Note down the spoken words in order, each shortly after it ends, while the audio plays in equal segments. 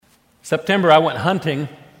September, I went hunting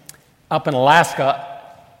up in Alaska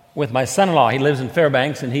with my son-in-law. He lives in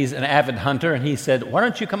Fairbanks, and he's an avid hunter, and he said, why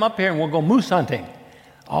don't you come up here and we'll go moose hunting?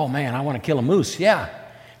 Oh, man, I want to kill a moose, yeah.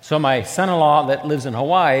 So my son-in-law that lives in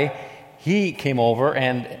Hawaii, he came over,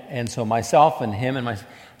 and so myself and him and my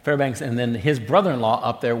Fairbanks, and then his brother-in-law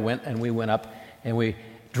up there went, and we went up, and we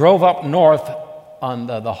drove up north on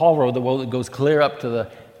the haul road that goes clear up to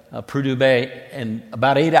the Prudhoe Bay in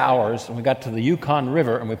about 8 hours, and we got to the Yukon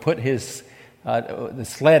River, and we put the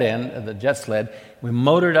sled in, the jet sled. We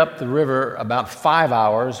motored up the river about 5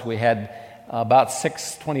 hours. We had about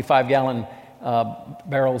 6 25-gallon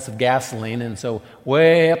barrels of gasoline, and so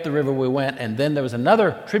way up the river we went, and then there was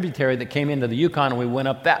another tributary that came into the Yukon, and we went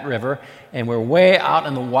up that river, and we're way out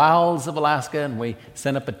in the wilds of Alaska, and we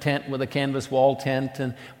set up a tent with a canvas wall tent,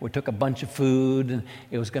 and we took a bunch of food, and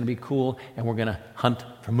it was going to be cool, and we're going to hunt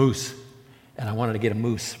for moose, and I wanted to get a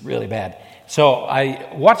moose really bad. So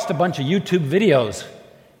I watched a bunch of YouTube videos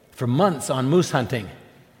for months on moose hunting,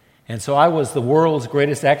 and so I was the world's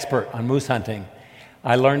greatest expert on moose hunting.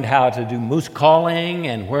 I learned how to do moose calling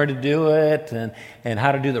and where to do it and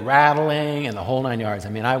how to do the rattling and the whole 9 yards. I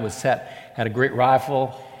mean, I was set, had a great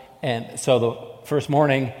rifle. And so the first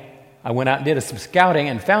morning, I went out and did some scouting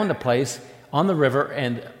and found a place on the river,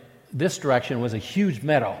 and this direction was a huge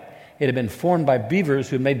meadow. It had been formed by beavers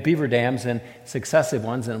who had made beaver dams and successive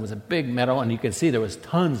ones, and it was a big meadow, and you could see there was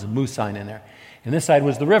tons of moose sign in there. And this side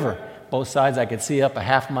was the river. Both sides, I could see up a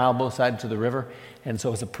half mile both sides of the river. And so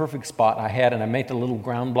it was a perfect spot I had, and I made a little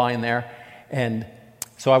ground blind there. And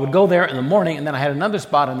so I would go there in the morning, and then I had another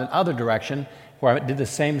spot in the other direction where I did the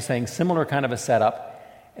same thing, similar kind of a setup.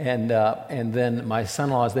 And then my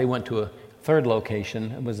son-in-laws, they went to a third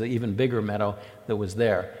location. It was an even bigger meadow that was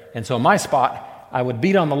there. And so my spot, I would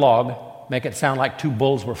beat on the log, make it sound like two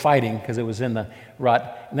bulls were fighting because it was in the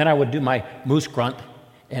rut. And then I would do my moose grunt,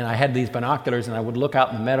 and I had these binoculars, and I would look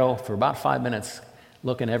out in the meadow for about 5 minutes,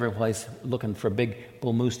 looking every place, looking for a big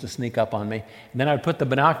bull moose to sneak up on me. And then I would put the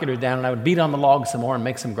binoculars down, and I would beat on the log some more and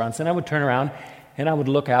make some grunts. And I would turn around, and I would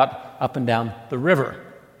look out up and down the river.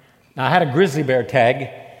 Now, I had a grizzly bear tag,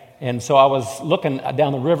 and so I was looking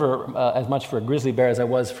down the river as much for a grizzly bear as I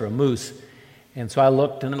was for a moose. And so I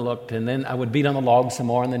looked, and then I would beat on the log some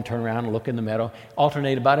more and then turn around and look in the meadow,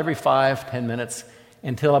 alternate about every 5-10 minutes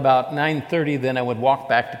until about 9:30. Then I would walk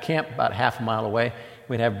back to camp about half a mile away.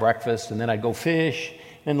 We'd have breakfast, and then I'd go fish.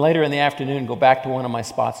 Then later in the afternoon, go back to one of my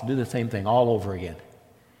spots and do the same thing all over again.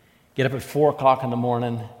 Get up at 4 o'clock in the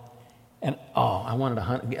morning, and I wanted to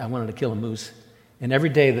hunt. I wanted to kill a moose. And every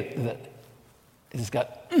day that it's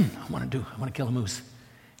got, I want to kill a moose.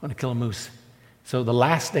 I want to kill a moose. So the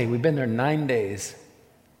last day, we've been there 9 days.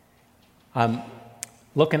 I'm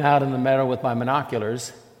looking out in the meadow with my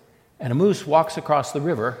binoculars, and a moose walks across the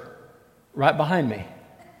river right behind me,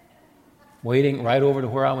 waiting right over to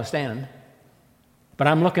where I was standing. But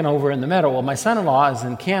I'm looking over in the meadow. Well, my son-in-law is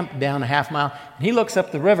in camp down a half mile, and he looks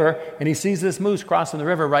up the river, and he sees this moose crossing the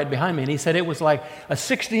river right behind me, and he said it was like a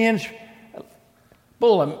 60-inch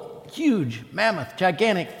bull, a huge, mammoth,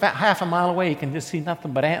 gigantic, half a mile away. You can just see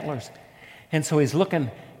nothing but antlers. And so he's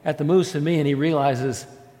looking at the moose and me, and he realizes,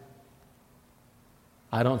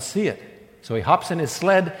 I don't see it. So he hops in his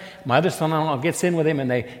sled. My other son-in-law gets in with him,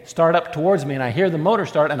 and they start up towards me, and I hear the motor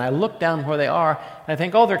start, and I look down where they are, and I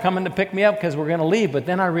think, they're coming to pick me up because we're going to leave. But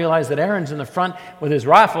then I realize that Aaron's in the front with his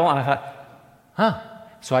rifle, and I thought,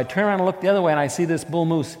 So I turn around and look the other way, and I see this bull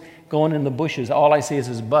moose going in the bushes. All I see is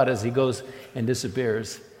his butt as he goes and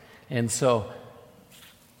disappears. And so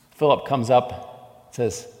Philip comes up,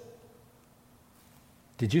 says,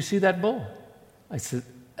 did you see that bull? I said,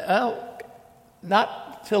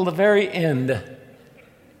 not till the very end.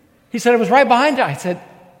 He said, it was right behind you. I said,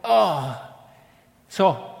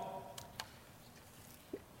 So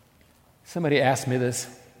somebody asked me this.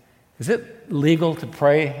 Is it legal to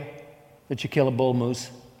pray that you kill a bull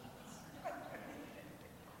moose?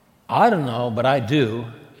 I don't know, but I do.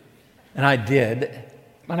 And I did.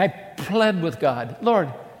 And I pled with God,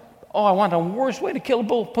 Lord, I want the worst way to kill a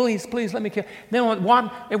bull. Please let me kill. Then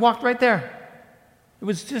it walked right there. It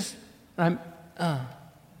was just,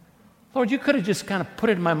 Lord, you could have just kind of put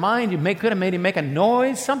it in my mind. You could have made him make a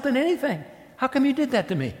noise, something, anything. How come you did that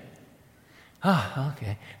to me?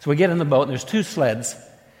 Okay. So we get in the boat, and there's 2 sleds.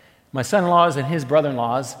 My son-in-law's and his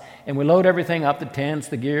brother-in-law's, and we load everything up, the tents,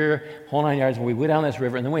 the gear, whole 9 yards, and we go down this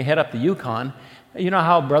river, and then we head up the Yukon. You know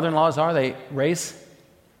how brother-in-laws are? They race,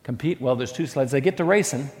 compete. Well, there's 2 sleds. They get to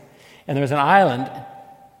racing, and there's an island,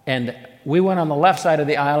 and we went on the left side of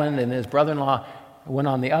the island, and his brother-in-law went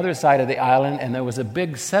on the other side of the island, and there was a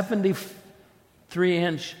big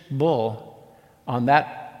 73-inch bull on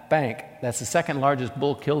that bank. That's the second largest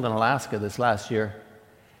bull killed in Alaska this last year.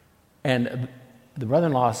 And the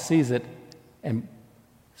brother-in-law sees it and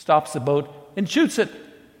stops the boat and shoots it.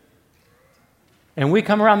 And we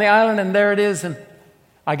come around the island, and there it is, and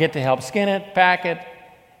I get to help skin it, pack it,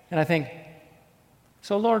 and I think,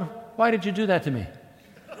 so Lord, why did you do that to me?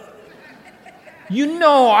 You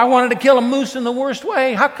know I wanted to kill a moose in the worst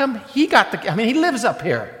way. How come he he lives up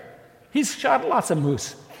here. He's shot lots of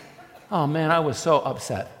moose. Oh, man, I was so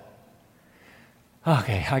upset.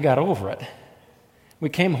 Okay, I got over it. We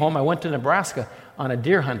came home. I went to Nebraska on a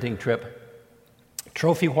deer hunting trip.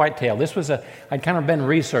 Trophy whitetail. I'd kind of been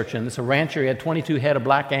researching. This is a rancher. He had 22 head of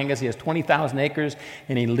black Angus. He has 20,000 acres,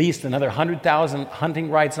 and he leased another 100,000 hunting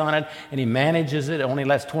rights on it, and he manages it. It only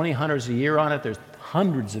lets 20 hunters a year on it. There's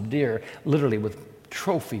hundreds of deer, literally with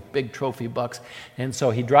big trophy bucks. And so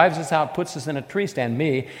he drives us out, puts us in a tree stand,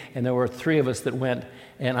 me, and there were 3 of us that went,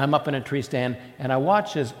 and I'm up in a tree stand, and I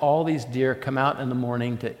watch as all these deer come out in the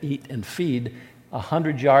morning to eat and feed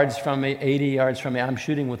 100 yards from me, 80 yards from me. I'm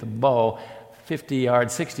shooting with a bow. 50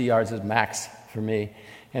 yards, 60 yards is max for me.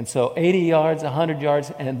 And so 80 yards, 100 yards,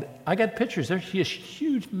 and I got pictures. There's this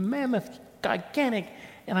huge mammoth, gigantic,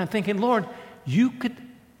 and I'm thinking, Lord, you could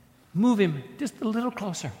move him just a little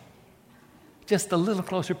closer. Just a little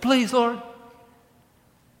closer. Please, Lord.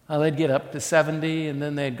 They'd get up to 70, and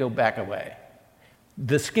then they'd go back away.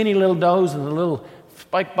 The skinny little does and the little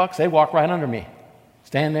spike bucks, they walk right under me.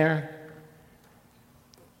 Stand there,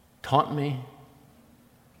 taunt me.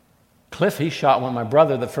 Cliff, he shot one, my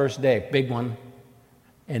brother, the first day, big one.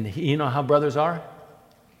 And you know how brothers are?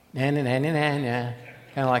 Kind of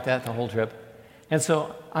like that the whole trip. And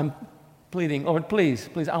so I'm pleading, Lord, please,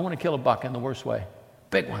 I want to kill a buck in the worst way.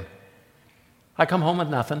 Big one. I come home with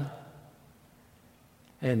nothing.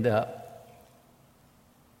 And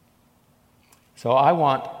so I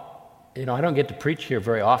want, I don't get to preach here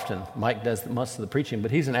very often. Mike does most of the preaching,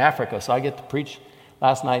 but he's in Africa, so I get to preach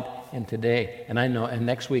last night and today, and I know, and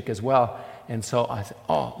next week as well. And so I said,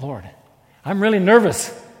 oh, Lord, I'm really nervous.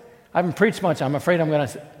 I haven't preached much. I'm afraid I'm going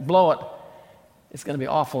to blow it. It's going to be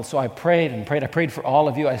awful. So I prayed and prayed. I prayed for all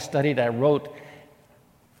of you. I studied. I wrote.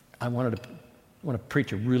 I want to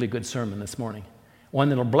preach a really good sermon this morning. One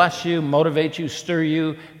that will bless you, motivate you, stir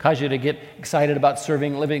you, cause you to get excited about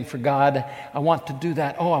serving, living for God. I want to do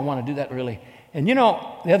that. Oh, I want to do that really. And the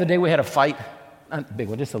other day we had a fight. Not a big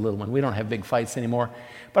one, just a little one. We don't have big fights anymore.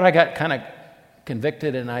 But I got kind of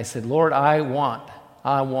convicted, and I said, Lord, I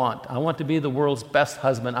want to be the world's best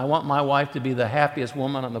husband. I want my wife to be the happiest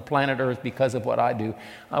woman on the planet Earth because of what I do.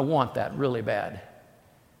 I want that really bad.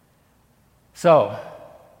 So,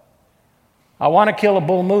 I want to kill a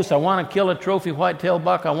bull moose. I want to kill a trophy whitetail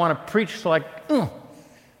buck. I want to preach like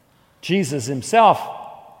Jesus himself.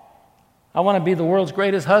 I want to be the world's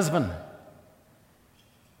greatest husband.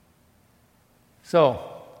 So,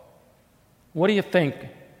 what do you think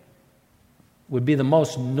would be the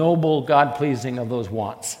most noble, God-pleasing of those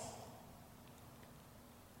wants?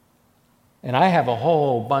 And I have a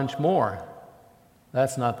whole bunch more.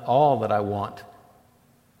 That's not all that I want.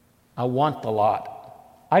 I want the lot.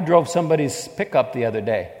 I drove somebody's pickup the other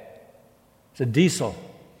day. It's a diesel.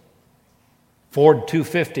 Ford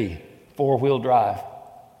 250, four-wheel drive.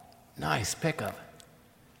 Nice pickup.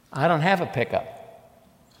 I don't have a pickup.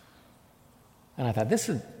 And I thought, this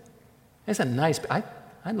is a nice, I'd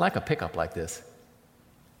like a pickup like this.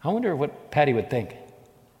 I wonder what Patty would think.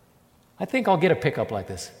 I think I'll get a pickup like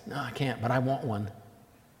this. No, I can't, but I want one.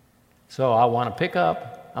 So I want a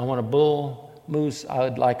pickup. I want a bull moose. I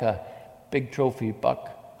would like a big trophy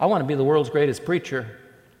buck. I want to be the world's greatest preacher.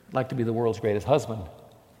 I'd like to be the world's greatest husband.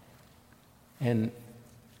 And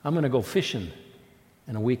I'm going to go fishing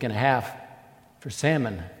in a week and a half for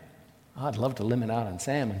salmon. I'd love to limit out on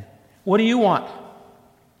salmon. What do you want?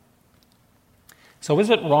 So is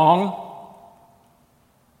it wrong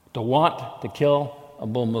to want to kill a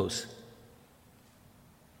bull moose?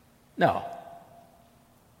 No.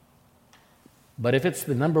 But if it's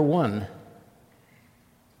the number one,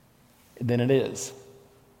 then it is.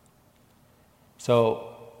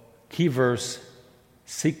 So, key verse,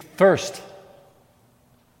 seek first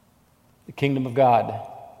the kingdom of God.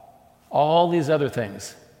 All these other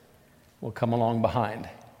things will come along behind.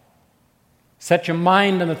 Set your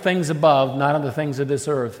mind on the things above, not on the things of this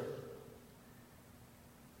earth.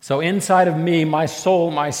 So inside of me, my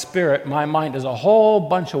soul, my spirit, my mind is a whole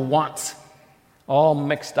bunch of wants, all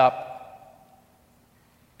mixed up.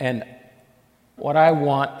 And what I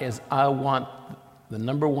want is I want the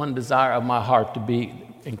number one desire of my heart to be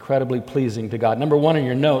incredibly pleasing to God. Number one in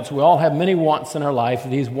your notes, we all have many wants in our life.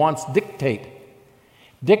 These wants dictate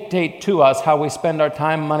to us how we spend our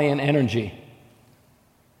time, money, and energy.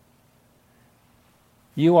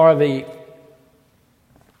 You are the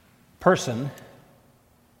person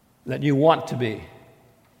that you want to be,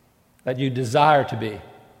 that you desire to be.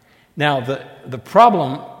 Now, the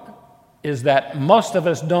problem is that most of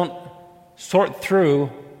us don't sort through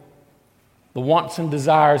the wants and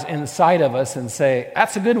desires inside of us and say,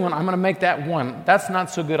 that's a good one, I'm going to make that one. That's not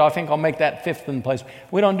so good, I think I'll make that fifth in place.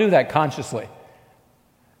 We don't do that consciously.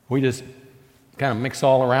 We just kind of mix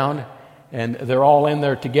all around, and they're all in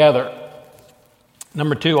there together.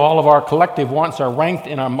 Number two, all of our collective wants are ranked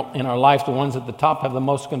in our life. The ones at the top have the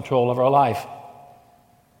most control of our life.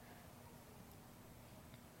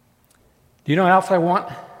 Do you know what else I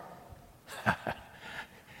want?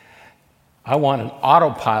 I want an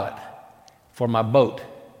autopilot for my boat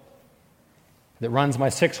that runs my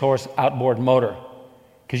 6-horse outboard motor.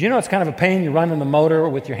 Because you know it's kind of a pain. You run in the motor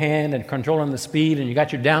with your hand and controlling the speed, and you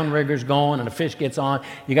got your downriggers going, and a fish gets on.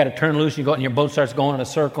 You got to turn loose, you go, and your boat starts going in a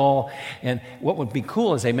circle. And what would be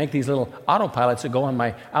cool is they make these little autopilots that go on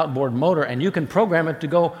my outboard motor, and you can program it to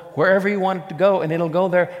go wherever you want it to go, and it'll go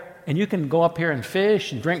there. And you can go up here and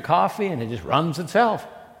fish and drink coffee, and it just runs itself.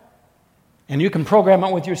 And you can program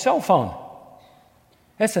it with your cell phone.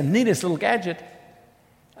 That's the neatest little gadget.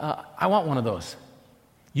 I want one of those.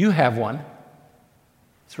 You have one.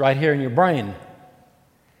 It's right here in your brain.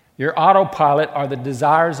 Your autopilot are the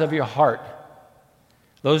desires of your heart.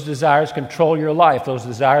 Those desires control your life. Those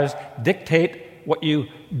desires dictate what you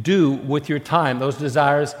do with your time. Those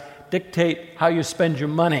desires dictate how you spend your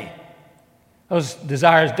money. Those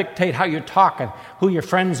desires dictate how you talk and who your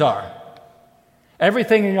friends are.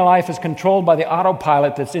 Everything in your life is controlled by the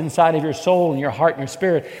autopilot that's inside of your soul and your heart and your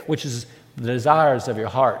spirit, which is the desires of your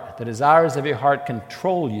heart. The desires of your heart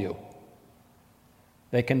control you.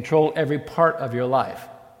 They control every part of your life.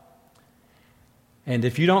 And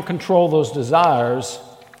if you don't control those desires,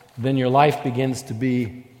 then your life begins to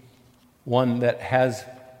be one that has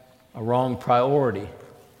a wrong priority.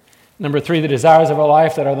 Number three, the desires of our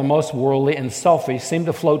life that are the most worldly and selfish seem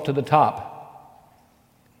to float to the top.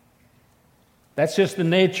 That's just the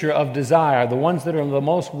nature of desire. The ones that are the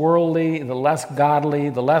most worldly, the less godly,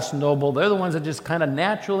 the less noble, they're the ones that just kind of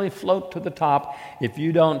naturally float to the top if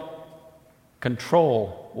you don't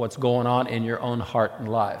control what's going on in your own heart and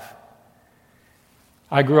life.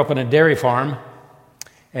 I grew up on a dairy farm,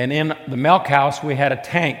 and in the milk house we had a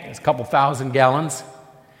tank. It's a couple thousand gallons.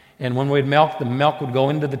 And when we'd milk, the milk would go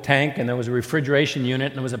into the tank, and there was a refrigeration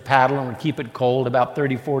unit, and there was a paddle, and we'd keep it cold, about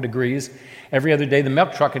 34 degrees. Every other day, the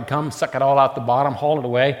milk truck would come, suck it all out the bottom, haul it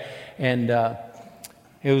away, and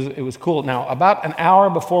it was cool. Now, about an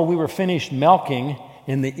hour before we were finished milking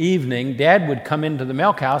in the evening, Dad would come into the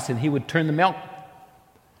milk house, and he would turn the milk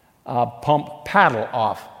pump paddle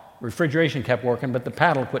off. Refrigeration kept working, but the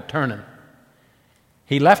paddle quit turning.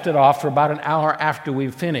 He left it off for about an hour after we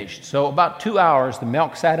finished. So about 2 hours, the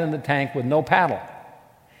milk sat in the tank with no paddle.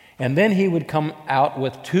 And then he would come out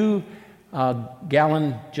with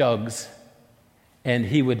 2-gallon jugs, and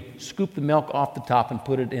he would scoop the milk off the top and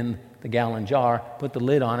put it in the gallon jar, put the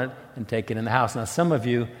lid on it, and take it in the house. Now, some of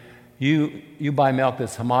you buy milk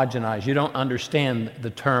that's homogenized. You don't understand the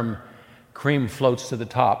term cream floats to the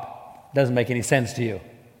top. It doesn't make any sense to you.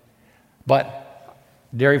 But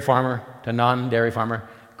dairy farmer to non-dairy farmer,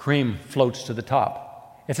 cream floats to the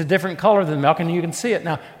top. It's a different color than milk, and you can see it.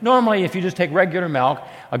 Now, normally, if you just take regular milk,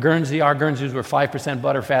 our Guernseys were 5%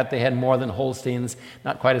 butterfat. They had more than Holsteins,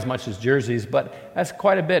 not quite as much as Jerseys, but that's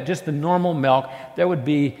quite a bit. Just the normal milk, there would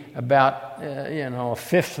be about, a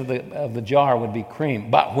fifth of the jar would be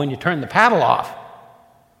cream. But when you turn the paddle off,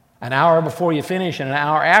 an hour before you finish and an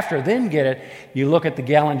hour after, then get it, you look at the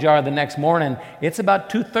gallon jar the next morning, it's about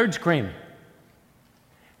 2/3 cream.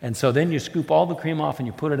 And so then you scoop all the cream off and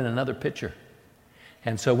you put it in another pitcher.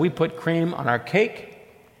 And so we put cream on our cake,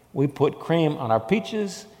 we put cream on our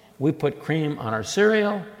peaches, we put cream on our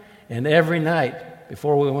cereal, and every night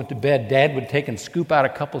before we went to bed, Dad would take and scoop out a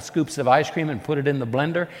couple scoops of ice cream and put it in the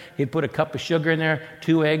blender. He'd put a cup of sugar in there,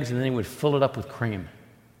 2 eggs, and then he would fill it up with cream.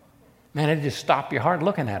 Man, it'd just stop your heart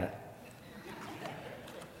looking at it.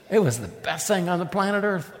 It was the best thing on the planet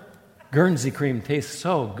Earth. Guernsey cream tastes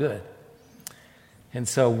so good. And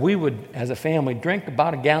so we would, as a family, drink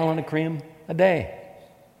about 1 gallon of cream a day.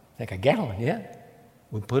 Like 1 gallon, yeah.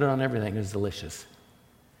 We put it on everything. It was delicious.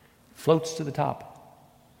 Floats to the top.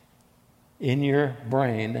 In your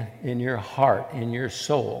brain, in your heart, in your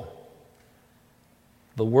soul,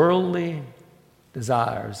 the worldly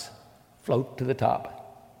desires float to the top.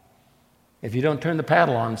 If you don't turn the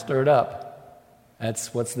paddle on and stir it up,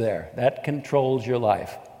 that's what's there. That controls your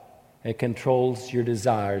life. It controls your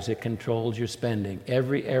desires. It controls your spending.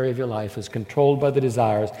 Every area of your life is controlled by the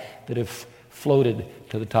desires that have floated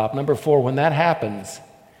to the top. Number 4, when that happens,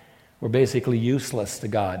 we're basically useless to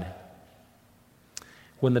God.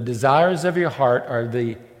 When the desires of your heart are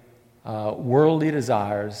the worldly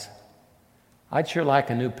desires, I'd sure like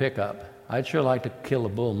a new pickup. I'd sure like to kill a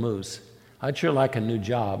bull moose. I'd sure like a new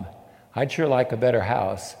job. I'd sure like a better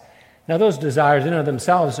house. Now, those desires in and of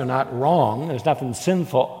themselves are not wrong. There's nothing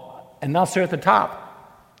sinful, and thus they're at the top.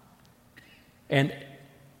 And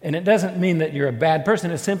it doesn't mean that you're a bad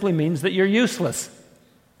person. It simply means that you're useless,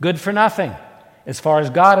 good for nothing, as far as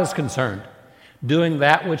God is concerned, doing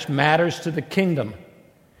that which matters to the kingdom,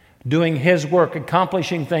 doing His work,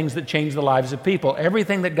 accomplishing things that change the lives of people.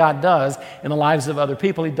 Everything that God does in the lives of other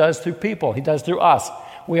people, He does through people. He does through us.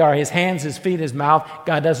 We are His hands, His feet, His mouth.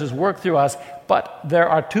 God does His work through us. But there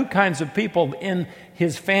are two kinds of people in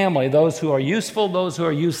His family, those who are useful, those who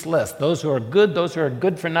are useless, those who are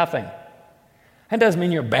good for nothing. That doesn't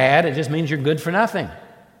mean you're bad. It just means you're good for nothing.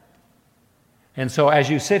 And so as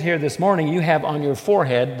you sit here this morning, you have on your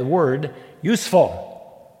forehead the word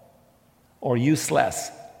useful or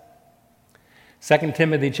useless. 2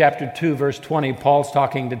 Timothy chapter 2, verse 20, Paul's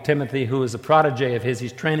talking to Timothy, who is a protege of his.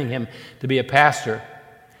 He's training him to be a pastor.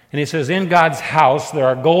 And he says, in God's house there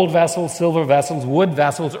are gold vessels, silver vessels, wood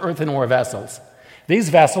vessels, earthenware vessels. These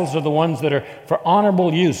vessels are the ones that are for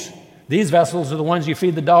honorable use. These vessels are the ones you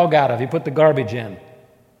feed the dog out of, you put the garbage in.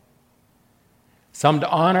 Some to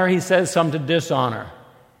honor, he says, some to dishonor.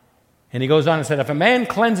 And he goes on and said, if a man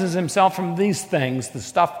cleanses himself from these things, the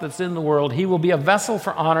stuff that's in the world, he will be a vessel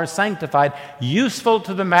for honor, sanctified, useful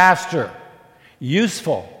to the master.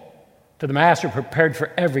 Useful to the master, prepared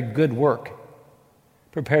for every good work.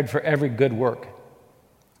 Prepared for every good work.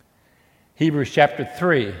 Hebrews chapter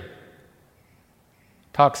 3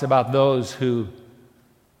 talks about those who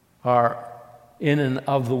are in and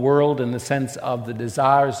of the world in the sense of the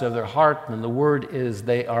desires of their heart, and the word is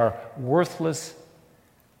they are worthless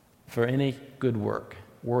for any good work.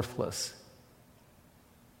 Worthless.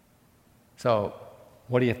 So,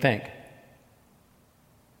 what do you think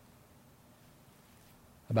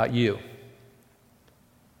about you?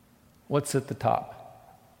 What's at the top?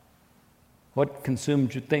 What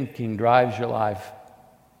consumes your thinking, drives your life?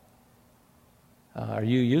 Are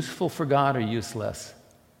you useful for God or useless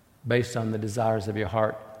based on the desires of your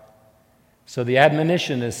heart? So the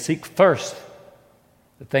admonition is seek first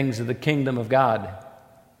the things of the kingdom of God.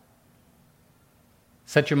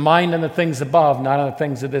 Set your mind on the things above, not on the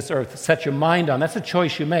things of this earth. Set your mind on. That's a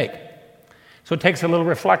choice you make. So it takes a little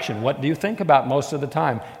reflection. What do you think about most of the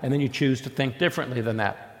time? And then you choose to think differently than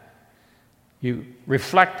that. You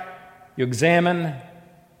reflect, you examine,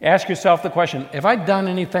 ask yourself the question, have I done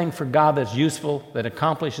anything for God that's useful, that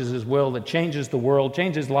accomplishes His will, that changes the world,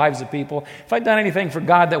 changes lives of people? Have I done anything for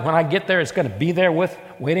God that when I get there, it's going to be there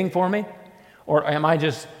waiting for me? Or am I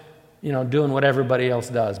just doing what everybody else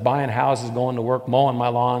does, buying houses, going to work, mowing my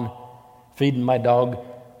lawn, feeding my dog,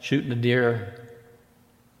 shooting a deer?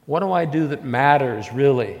 What do I do that matters,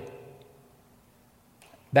 really?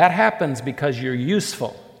 That happens because you're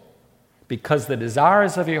useful, because the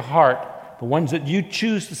desires of your heart, the ones that you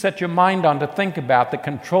choose to set your mind on, to think about, that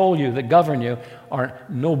control you, that govern you, are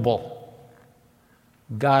noble,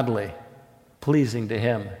 godly, pleasing to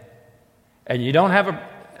Him. And you don't have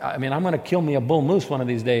I'm going to kill me a bull moose one of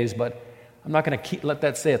these days, but I'm not going to let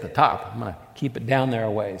that stay at the top. I'm going to keep it down there a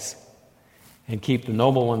ways and keep the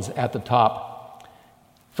noble ones at the top.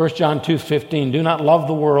 1 John 2:15, do not love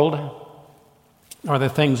the world or the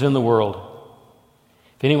things in the world.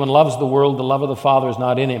 If anyone loves the world, the love of the Father is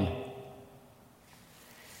not in him.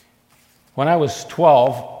 When I was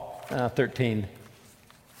 13,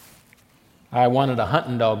 I wanted a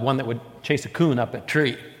hunting dog, one that would chase a coon up a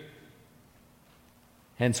tree.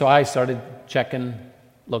 And so I started checking,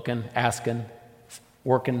 looking, asking,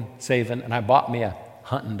 working, saving, and I bought me a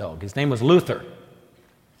hunting dog. His name was Luther.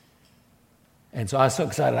 And so I was so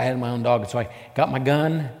excited I had my own dog. And so I got my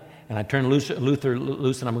gun, and I turned Luther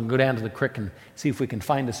loose, and I'm going to go down to the creek and see if we can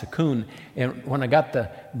find us a coon. And when I got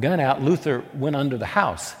the gun out, Luther went under the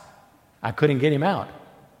house. I couldn't get him out.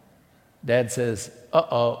 Dad says,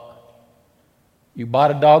 uh-oh, you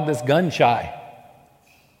bought a dog that's gun shy.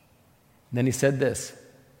 And then he said this,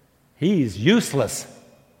 he's useless.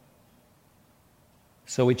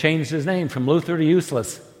 So we changed his name from Luther to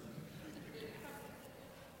Useless.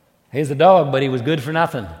 He's a dog, but he was good for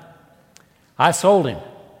nothing. I sold him.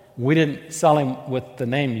 We didn't sell him with the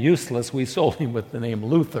name Useless. We sold him with the name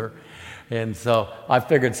Luther. And so I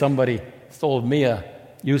figured somebody sold me a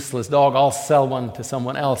useless dog, I'll sell one to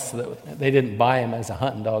someone else. They didn't buy him as a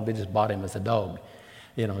hunting dog. They just bought him as a dog.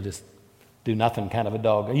 Just do nothing kind of a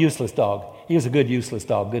dog, a useless dog. He was a good useless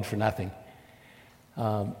dog, good for nothing.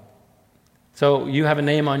 So you have a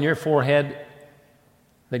name on your forehead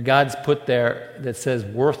that God's put there that says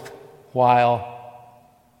worthwhile,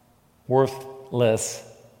 worthless,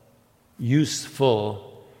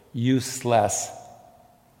 useful, useless,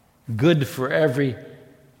 good for every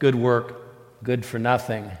good work, good for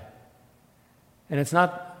nothing. And it's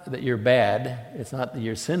not that you're bad, it's not that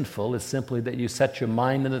you're sinful, it's simply that you set your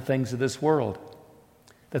mind on the things of this world,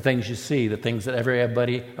 the things you see, the things that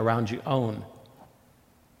everybody around you own.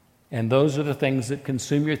 And those are the things that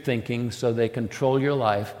consume your thinking, so they control your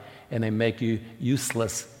life and they make you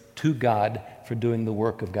useless to God for doing the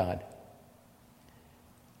work of God.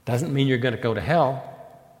 Doesn't mean you're going to go to hell.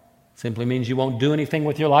 Simply means you won't do anything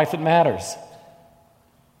with your life that matters.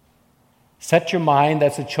 Set your mind,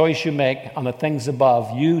 that's a choice you make, on the things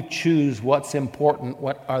above. You choose what's important,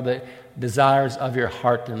 what are the desires of your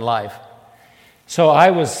heart and life. So I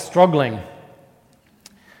was struggling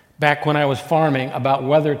back when I was farming about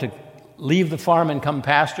whether to leave the farm and come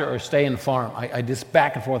pastor or stay and farm. I just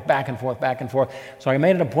back and forth. So I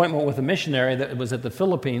made an appointment with a missionary that was at the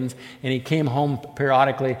Philippines, and he came home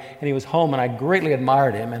periodically, and he was home, and I greatly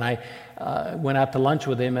admired him, and I went out to lunch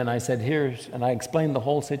with him, and I said, and I explained the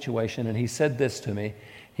whole situation, and he said this to me.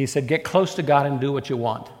 He said, get close to God and do what you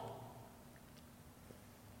want.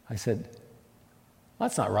 I said,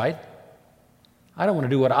 that's not right. I don't want to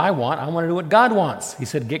do what I want. I want to do what God wants. He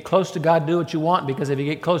said, get close to God, do what you want, because if you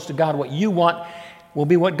get close to God, what you want will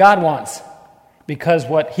be what God wants. Because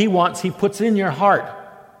what He wants, He puts in your heart.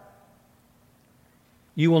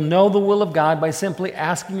 You will know the will of God by simply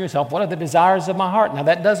asking yourself, what are the desires of my heart? Now,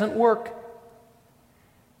 that doesn't work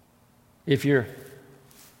if you're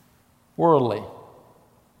worldly.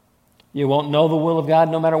 You won't know the will of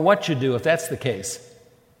God no matter what you do, if that's the case.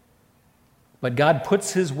 But God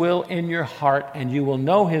puts His will in your heart, and you will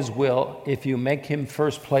know His will if you make Him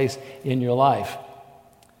first place in your life.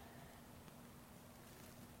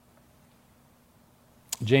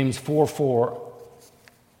 James 4:4,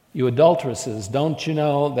 you adulteresses, don't you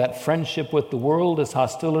know that friendship with the world is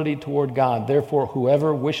hostility toward God? Therefore,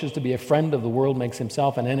 whoever wishes to be a friend of the world makes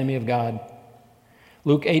himself an enemy of God.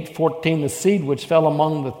 Luke 8:14, the seed which fell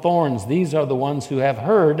among the thorns, these are the ones who have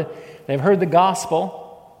heard. They've heard the gospel.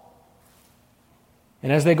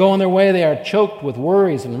 And as they go on their way, they are choked with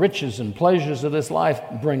worries and riches and pleasures of this life,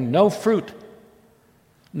 bring no fruit.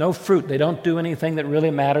 No fruit. They don't do anything that really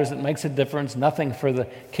matters, that makes a difference, nothing for the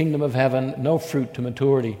kingdom of heaven, no fruit to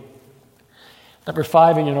maturity. Number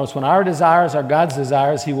 5 in your notes, when our desires are God's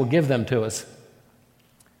desires, He will give them to us.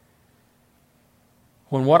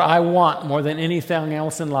 When what I want more than anything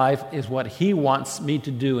else in life is what He wants me to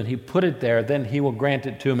do, and He put it there, then He will grant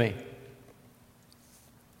it to me.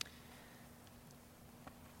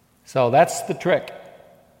 So that's the trick.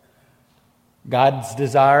 God's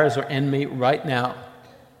desires are in me right now,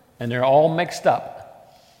 and they're all mixed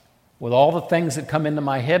up with all the things that come into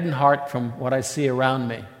my head and heart from what I see around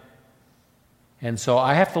me. And so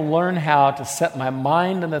I have to learn how to set my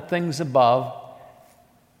mind on the things above,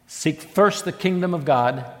 seek first the kingdom of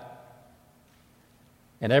God,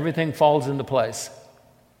 and everything falls into place.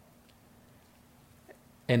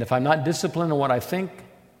 And if I'm not disciplined in what I think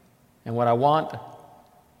and what I want,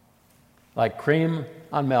 like cream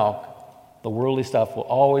on milk, the worldly stuff will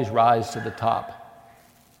always rise to the top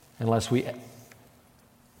unless we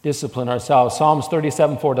discipline ourselves. Psalms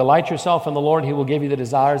 37:4, delight yourself in the Lord, He will give you the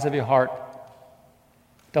desires of your heart.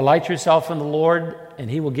 Delight yourself in the Lord, and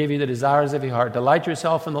He will give you the desires of your heart. Delight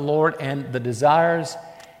yourself in the Lord, and the desires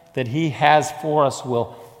that He has for us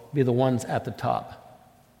will be the ones at the top.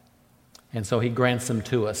 And so He grants them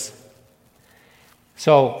to us.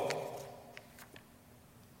 So,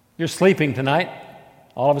 you're sleeping tonight.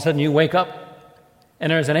 All of a sudden you wake up,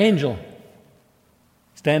 and there's an angel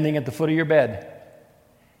standing at the foot of your bed.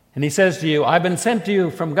 And he says to you, I've been sent to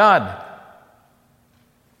you from God.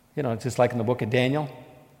 You know, it's just like in the book of Daniel.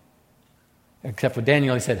 Except for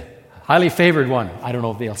Daniel, he said, highly favored one. I don't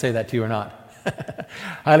know if they'll say that to you or not.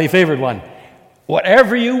 Highly favored one.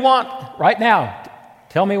 Whatever you want right now,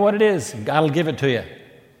 tell me what it is, and God will give it to you.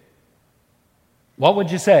 What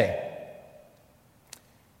would you say?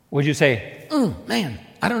 Would you say, man,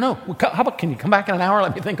 I don't know. How about, can you come back in an hour?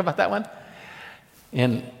 Let me think about that one.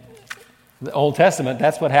 In the Old Testament,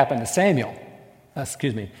 that's what happened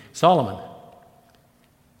to Solomon.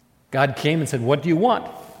 God came and said, what do you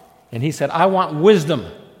want? And he said, I want wisdom,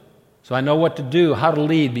 so I know what to do, how to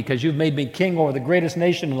lead, because you've made me king over the greatest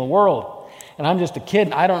nation in the world. And I'm just a kid,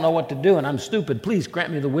 and I don't know what to do, and I'm stupid. Please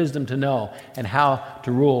grant me the wisdom to know and how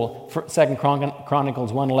to rule. 2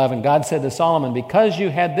 Chronicles 1:11, God said to Solomon, because you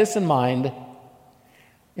had this in mind,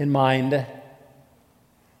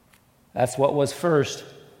 that's what was first.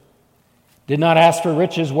 did not ask for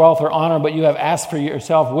riches, wealth, or honor, but you have asked for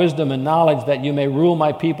yourself wisdom and knowledge, that you may rule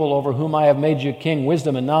my people over whom I have made you king.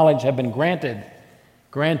 Wisdom and knowledge have been granted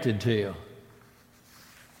to you.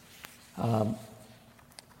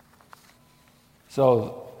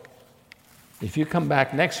 So if you come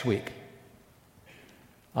back next week,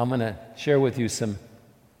 I'm going to share with you some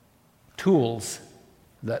tools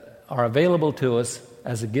that are available to us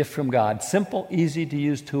as a gift from God. Simple,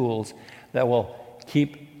 easy-to-use tools that will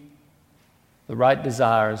keep the right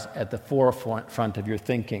desires at the forefront of your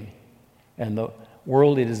thinking, and the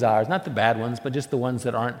worldly desires, not the bad ones, but just the ones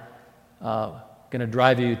that aren't going to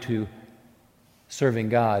drive you to serving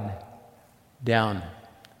God, down.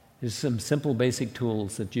 There's some simple basic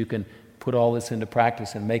tools that you can put all this into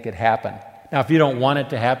practice and make it happen. Now, if you don't want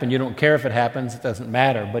it to happen, you don't care if it happens, it doesn't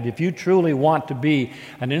matter. But if you truly want to be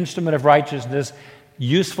an instrument of righteousness,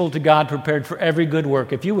 useful to God, prepared for every good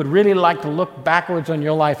work, if you would really like to look backwards on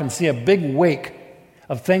your life and see a big wake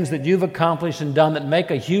of things that you've accomplished and done that make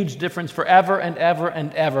a huge difference forever and ever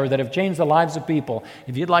and ever, that have changed the lives of people,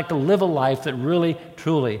 if you'd like to live a life that really,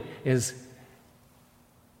 truly is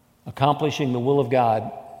accomplishing the will of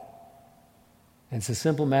God, it's a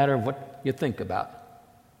simple matter of what you think about.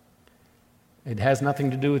 It has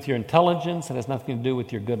nothing to do with your intelligence. It has nothing to do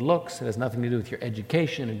with your good looks. It has nothing to do with your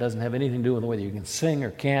education. It doesn't have anything to do with whether you can sing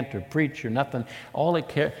or can't or preach or nothing. All it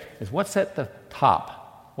cares is what's at the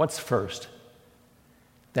top, what's first.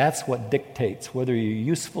 That's what dictates whether you're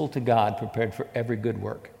useful to God, prepared for every good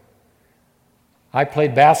work. I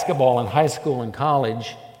played basketball in high school and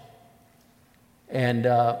college, and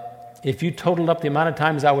if you totaled up the amount of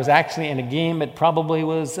times I was actually in a game, it probably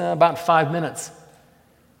was about 5 minutes.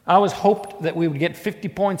 I always hoped that we would get 50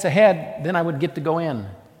 points ahead, then I would get to go in.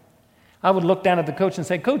 I would look down at the coach and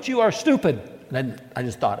say, "Coach, you are stupid." And then I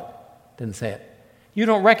just thought it, didn't say it. "You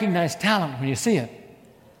don't recognize talent when you see it.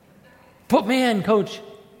 Put me in, coach."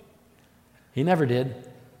 He never did.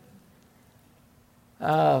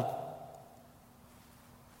 So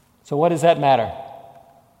what does that matter?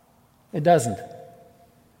 It doesn't.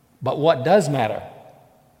 But what does matter?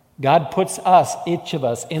 God puts us, each of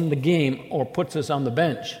us, in the game or puts us on the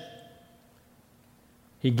bench.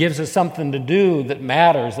 He gives us something to do that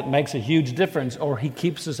matters, that makes a huge difference, or He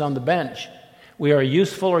keeps us on the bench. We are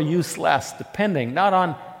useful or useless, depending not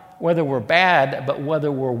on whether we're bad, but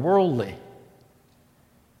whether we're worldly.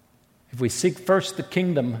 If we seek first the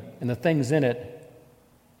kingdom and the things in it,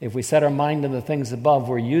 if we set our mind on the things above,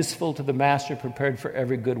 we're useful to the Master, prepared for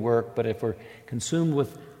every good work. But if we're consumed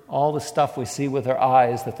with all the stuff we see with our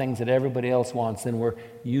eyes, the things that everybody else wants, then we're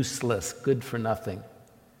useless, good for nothing,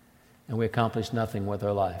 and we accomplish nothing with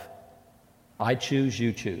our life. I choose,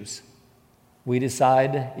 you choose. We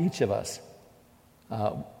decide, each of us,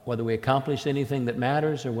 whether we accomplish anything that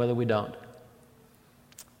matters or whether we don't.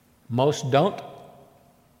 Most don't,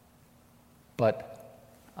 but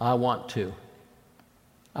I want to.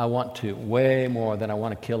 I want to, way more than I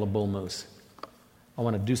want to kill a bull moose. I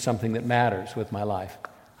want to do something that matters with my life.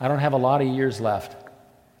 I don't have a lot of years left,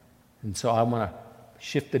 and so I want to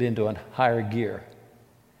shift it into a higher gear.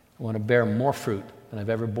 I want to bear more fruit than I've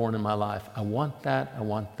ever borne in my life. I want that, I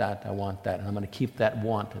want that, I want that, and I'm going to keep that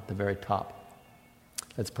want at the very top.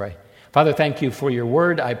 Let's pray. Father, thank you for your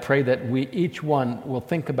word. I pray that we, each one, will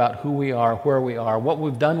think about who we are, where we are, what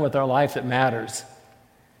we've done with our life that matters.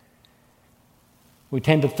 We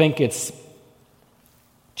tend to think it's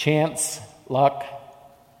chance, luck,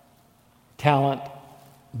 talent,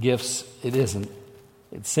 gifts. It isn't.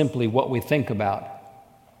 It's simply what we think about.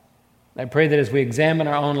 I pray that as we examine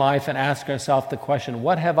our own life and ask ourselves the question,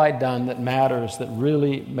 what have I done that matters, that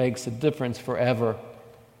really makes a difference forever?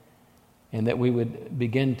 And that we would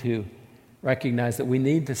begin to recognize that we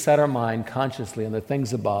need to set our mind consciously on the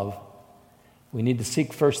things above. We need to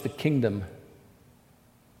seek first the kingdom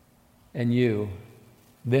and you.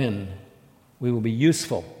 Then we will be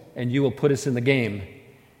useful, and you will put us in the game.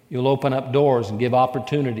 You'll open up doors and give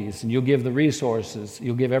opportunities, and you'll give the resources.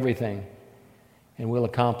 You'll give everything, and we'll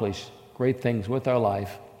accomplish great things with our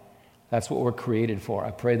life. That's what we're created for.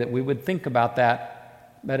 I pray that we would think about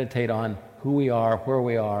that, meditate on who we are, where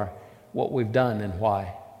we are, what we've done, and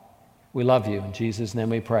why. We love you. In Jesus' name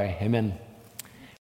we pray. Amen.